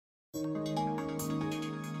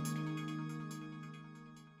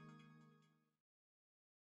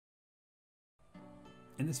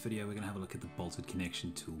In this video we're going to have a look at the bolted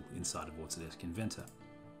connection tool inside of Autodesk Inventor.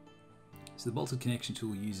 So the bolted connection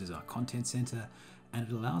tool uses our content center and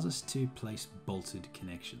it allows us to place bolted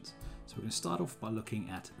connections. So we're going to start off by looking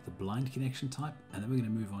at the blind connection type, and then we're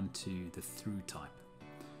going to move on to the through type.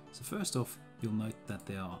 So first off, you'll note that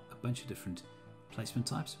there are a bunch of different placement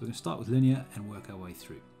types. We're going to start with linear and work our way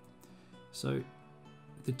through. So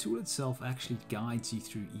the tool itself actually guides you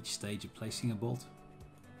through each stage of placing a bolt,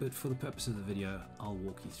 but for the purpose of the video, I'll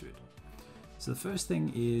walk you through it. So the first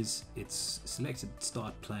thing is it's selected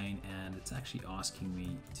start plane, and it's actually asking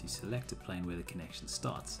me to select a plane where the connection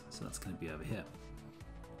starts. So that's going to be over here.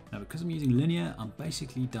 Now because I'm using linear, I'm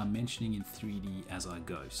basically dimensioning in 3D as I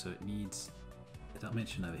go. So it needs a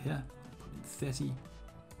dimension over here, I'll put in 30,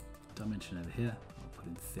 dimension over here, I'll put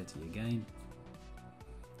in 30 again.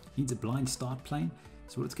 It needs a blind start plane.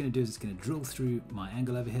 So what it's going to do is it's going to drill through my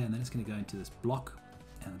angle over here, and then it's going to go into this block,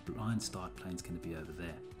 and the blind start plane is going to be over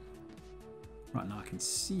there. Right now I can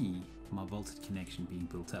see my bolted connection being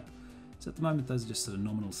built up. So at the moment those are just sort of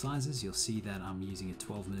nominal sizes. You'll see that I'm using a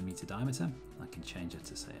 12mm diameter. I can change it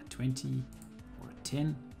to say a 20 or a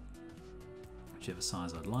 10, whichever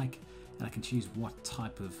size I'd like. And I can choose what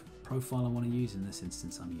type of profile I want to use. In this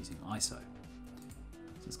instance I'm using ISO. So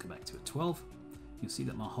let's go back to a 12. You'll see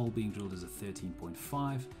that my hole being drilled is a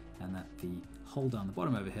 13.5 and that the hole down the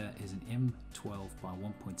bottom over here is an M12 by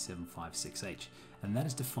 1.756H, and that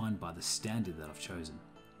is defined by the standard that I've chosen.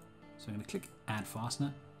 So I'm going to click Add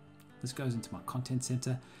Fastener. This goes into my content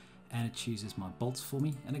center and it chooses my bolts for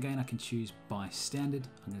me, and again I can choose by standard.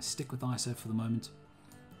 I'm going to stick with ISO for the moment,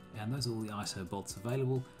 and those are all the ISO bolts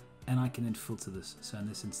available, and I can then filter this. So in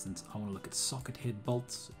this instance I want to look at socket head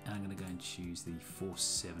bolts, and I'm going to go and choose the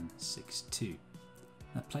 4762.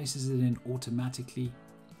 That places it in automatically,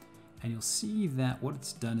 and you'll see that what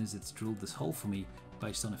it's done is it's drilled this hole for me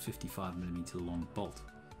based on a 55mm long bolt.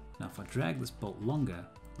 Now if I drag this bolt longer,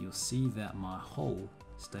 you'll see that my hole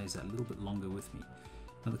stays that little bit longer with me.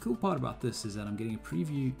 Now the cool part about this is that I'm getting a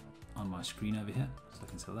preview on my screen over here, so I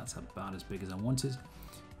can say that's about as big as I want it.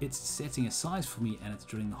 It's setting a size for me and it's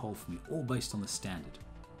drilling the hole for me, all based on the standard.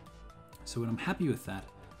 So when I'm happy with that,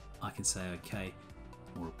 I can say OK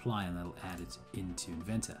or apply, and that'll add it into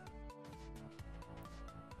Inventor.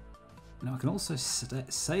 Now I can also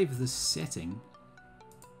save this setting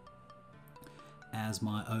as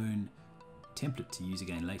my own template to use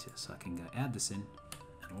again later. So I can go add this in,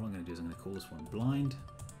 and all I'm going to do is I'm going to call this one blind.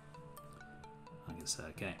 I'm going to say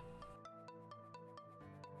OK.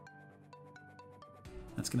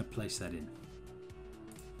 That's going to place that in.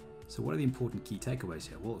 So what are the important key takeaways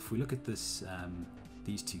here? Well, if we look at this,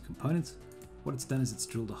 these two components, what it's done is it's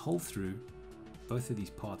drilled a hole through both of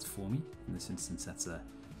these parts for me. In this instance that's a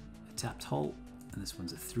tapped hole, and this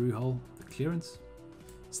one's a through hole, the clearance.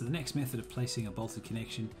 So the next method of placing a bolted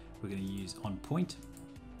connection, we're going to use on point,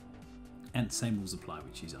 and the same rules apply.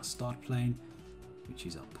 We choose our start plane, we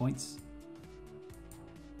choose our points,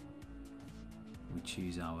 we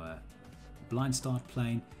choose our blind start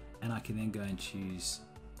plane, and I can then go and choose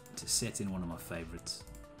to set in one of my favorites,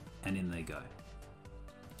 and in they go.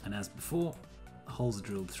 And as before, the holes are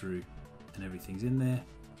drilled through and everything's in there.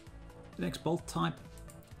 The next bolt type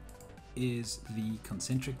is the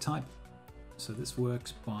concentric type. So this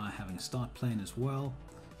works by having a start plane as well.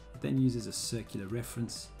 It then uses a circular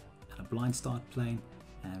reference and a blind start plane,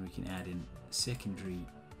 and we can add in secondary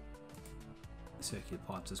circular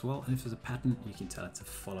parts as well. And if there's a pattern, you can tell it to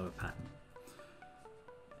follow a pattern.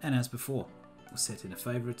 And as before, we'll set in a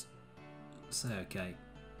favorite, say OK,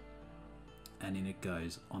 and in it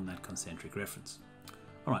goes on that concentric reference.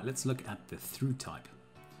 All right, let's look at the through type.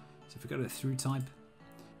 So if we go to the through type,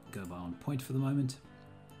 go by on point for the moment.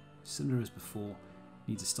 Similar as before,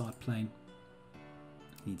 needs a start plane,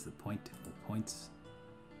 needs the point or points,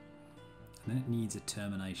 and then it needs a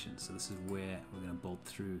termination. So this is where we're going to bolt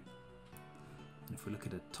through. And if we look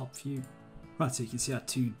at a top view, right, so you can see our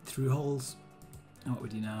two through holes. And what we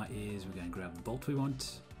do now is we're going to grab the bolt we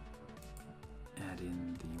want, add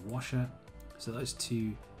in the washer. So those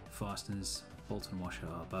two fasteners, bolt and washer,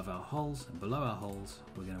 are above our holes, and below our holes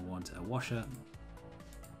we're going to want a washer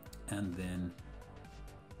and then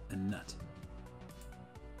a nut.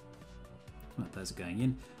 Right, those are going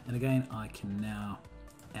in, and again I can now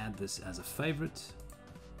add this as a favorite,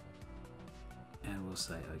 and we'll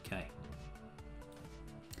say OK.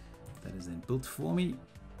 That is then built for me.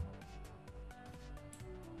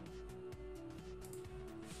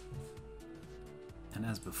 And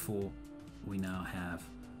as before, we now have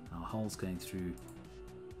our holes going through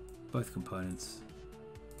both components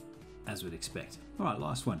as we'd expect. All right,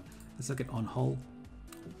 last one. Let's look at on hole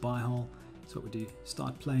or by hole. So what we do,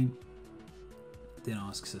 start plane, It then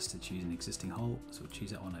asks us to choose an existing hole, so we'll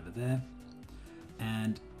choose that one over there.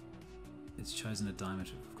 And it's chosen a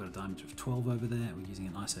diameter, we've got a diameter of 12 over there, we're using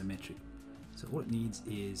an isometric. So all it needs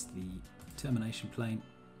is the termination plane.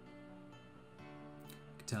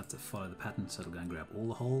 You can tell it to follow the pattern, so it'll go and grab all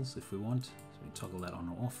the holes if we want. So we can toggle that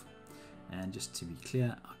on or off. And just to be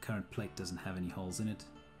clear, our current plate doesn't have any holes in it.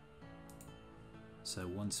 So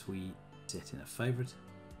once we set in a favorite,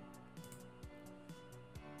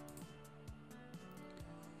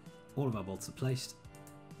 all of our bolts are placed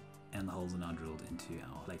and the holes are now drilled into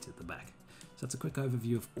our plate at the back. So that's a quick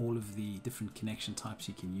overview of all of the different connection types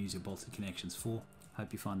you can use your bolted connections for.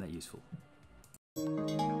 Hope you find that useful.